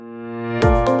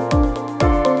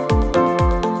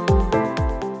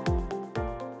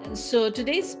So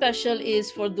today's special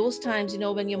is for those times,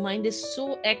 when your mind is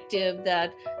so active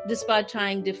that despite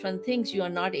trying different things, you are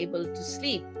not able to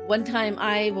sleep. One time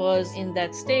I was in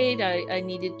that state. I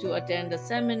needed to attend a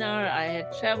seminar. I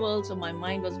had traveled, so my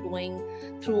mind was going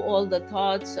through all the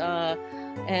thoughts.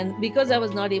 And because I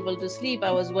was not able to sleep,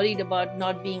 I was worried about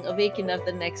not being awake enough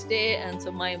the next day. And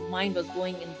so my mind was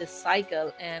going in this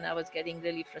cycle, and I was getting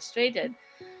really frustrated.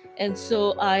 And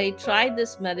so I tried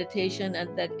this meditation,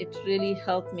 and that it really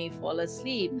helped me fall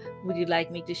asleep. Would you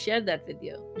like me to share that with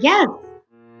you? Yes.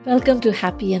 Welcome to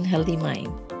Happy and Healthy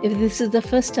Mind. If this is the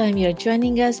first time you're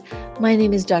joining us, my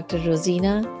name is Dr.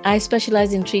 Rosina. I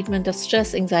specialize in treatment of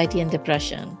stress, anxiety, and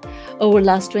depression. Over the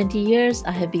last 20 years,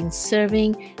 I have been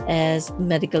serving as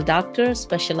medical doctor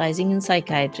specializing in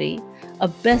psychiatry, a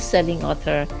best-selling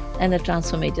author, and a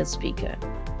transformative speaker.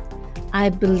 I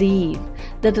believe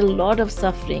that a lot of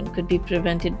suffering could be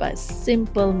prevented by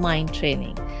simple mind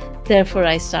training. Therefore,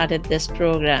 I started this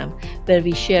program where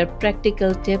we share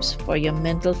practical tips for your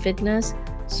mental fitness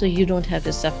so you don't have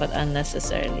to suffer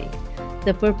unnecessarily.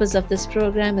 The purpose of this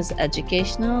program is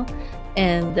educational,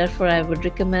 and therefore, I would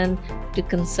recommend to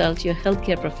consult your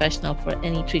healthcare professional for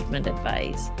any treatment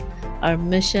advice. Our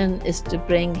mission is to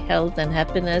bring health and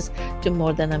happiness to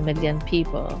more than 1 million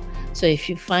people. So if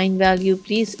you find value,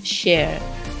 please share,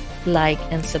 like,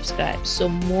 and subscribe so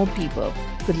more people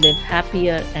could live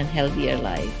happier and healthier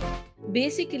life.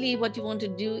 Basically, what you want to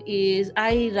do is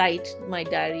I write my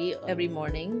diary every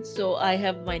morning. So I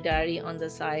have my diary on the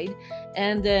side,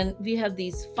 and then we have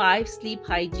these 5 sleep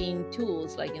hygiene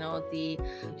tools, like the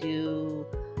do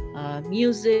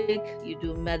music, you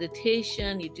do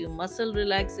meditation, you do muscle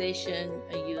relaxation,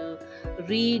 you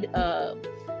read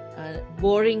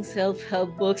boring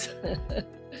self-help books,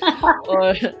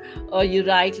 or or you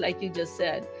write like you just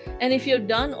said. And if you've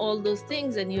done all those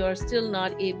things and you are still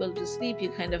not able to sleep, you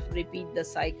kind of repeat the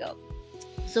cycle.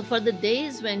 So for the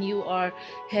days when you are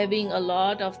having a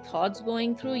lot of thoughts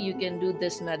going through, you can do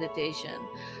this meditation.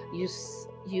 You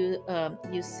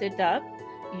sit up,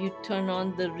 you turn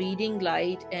on the reading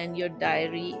light and your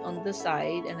diary on the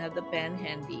side, and have the pen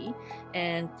handy,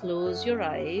 and close your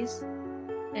eyes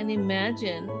and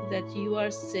imagine that you are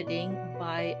sitting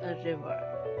by a river,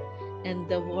 and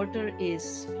the water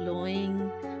is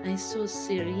flowing and it's so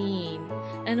serene.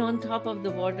 And on top of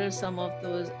the water, some of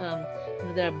those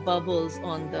there are bubbles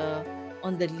on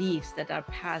the leaves that are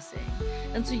passing.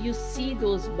 And so you see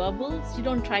those bubbles, you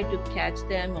don't try to catch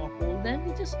them or hold them,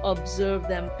 you just observe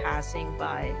them passing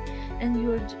by, and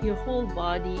your whole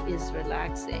body is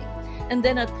relaxing. And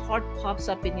then a thought pops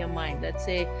up in your mind. Let's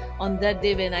say on that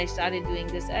day when I started doing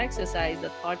this exercise, the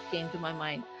thought came to my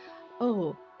mind,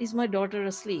 oh, is my daughter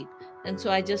asleep? And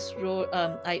so I just wrote,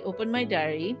 I opened my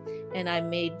diary and I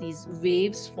made these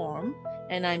waves form,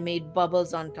 and I made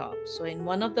bubbles on top. So in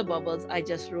one of the bubbles, I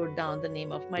just wrote down the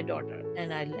name of my daughter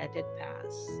and I let it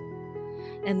pass.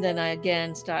 And then I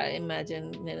again start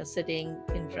imagine, sitting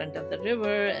in front of the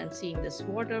river and seeing this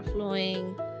water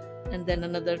flowing. And then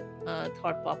another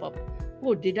thought pop up.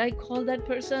 Oh, did I call that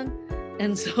person?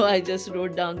 And so I just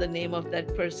wrote down the name of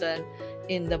that person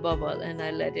in the bubble and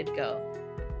I let it go.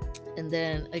 And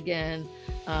then again,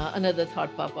 another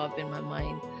thought pop up in my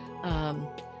mind. Um,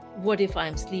 what if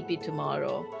I'm sleepy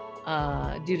tomorrow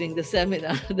during the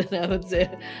seminar? Then I would say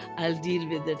I'll deal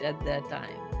with it at that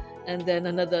time. And then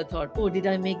another thought, oh, did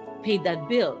I make pay that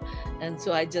bill? And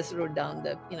so I just wrote down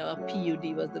a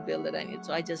PUD was the bill that I need.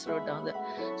 So I just wrote down that.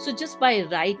 So just by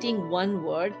writing one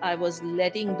word, I was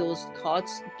letting those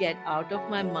thoughts get out of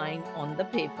my mind on the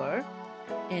paper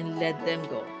and let them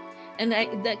go. And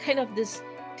that kind of this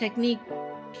technique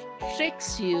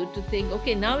tricks you to think,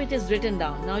 okay, now it is written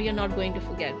down, now you're not going to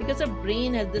forget, because our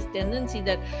brain has this tendency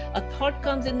that a thought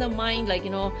comes in the mind, like,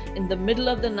 in the middle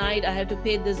of the night, I have to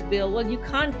pay this bill. Well, you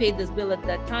can't pay this bill at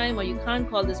that time, or you can't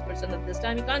call this person at this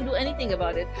time, you can't do anything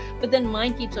about it. But then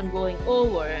mind keeps on going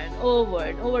over and over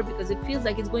and over because it feels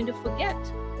like it's going to forget.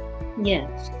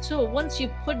 Yes. So once you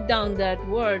put down that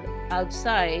word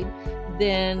outside,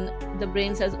 then the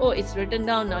brain says, oh, it's written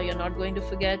down, now you're not going to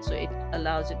forget. So it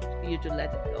allows you to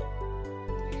let it go.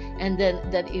 And then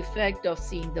that effect of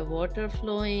seeing the water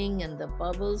flowing and the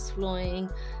bubbles flowing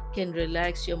can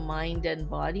relax your mind and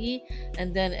body.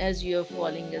 And then as you're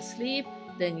falling asleep,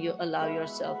 then you allow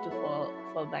yourself to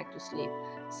fall back to sleep.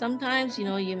 Sometimes, you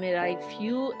may write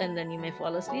few and then you may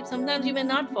fall asleep. Sometimes you may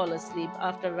not fall asleep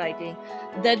after writing.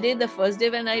 That day, the first day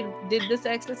when I did this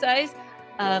exercise,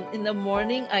 In the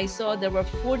morning, I saw there were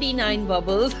 49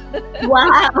 bubbles.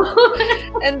 Wow.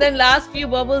 And then last few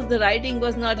bubbles, the writing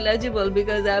was not legible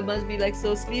because I must be like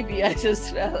so sleepy. I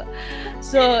just fell.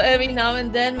 So every now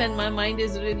and then, when my mind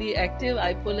is really active,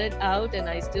 I pull it out and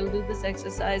I still do this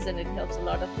exercise, and it helps a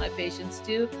lot of my patients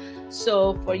too.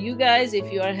 So for you guys,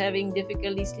 if you are having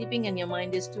difficulty sleeping and your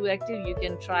mind is too active, you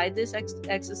can try this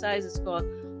exercise. It's called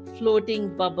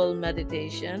floating bubble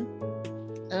meditation.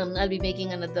 I'll be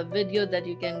making another video that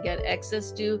you can get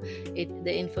access to.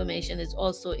 The information is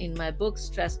also in my book,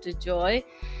 Stress to Joy.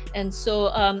 And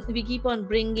so we keep on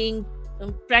bringing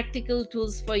practical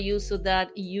tools for you so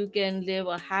that you can live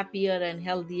a happier and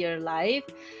healthier life.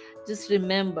 Just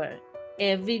remember,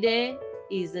 every day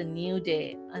is a new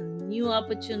day, a new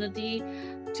opportunity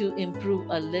to improve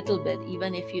a little bit.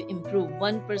 Even if you improve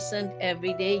 1%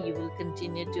 every day, you will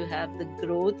continue to have the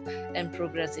growth and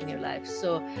progress in your life.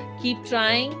 So keep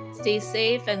trying, stay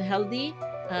safe and healthy.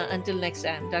 Until next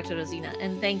time, Dr. Rosina.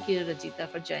 And thank you, Rajita,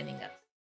 for joining us.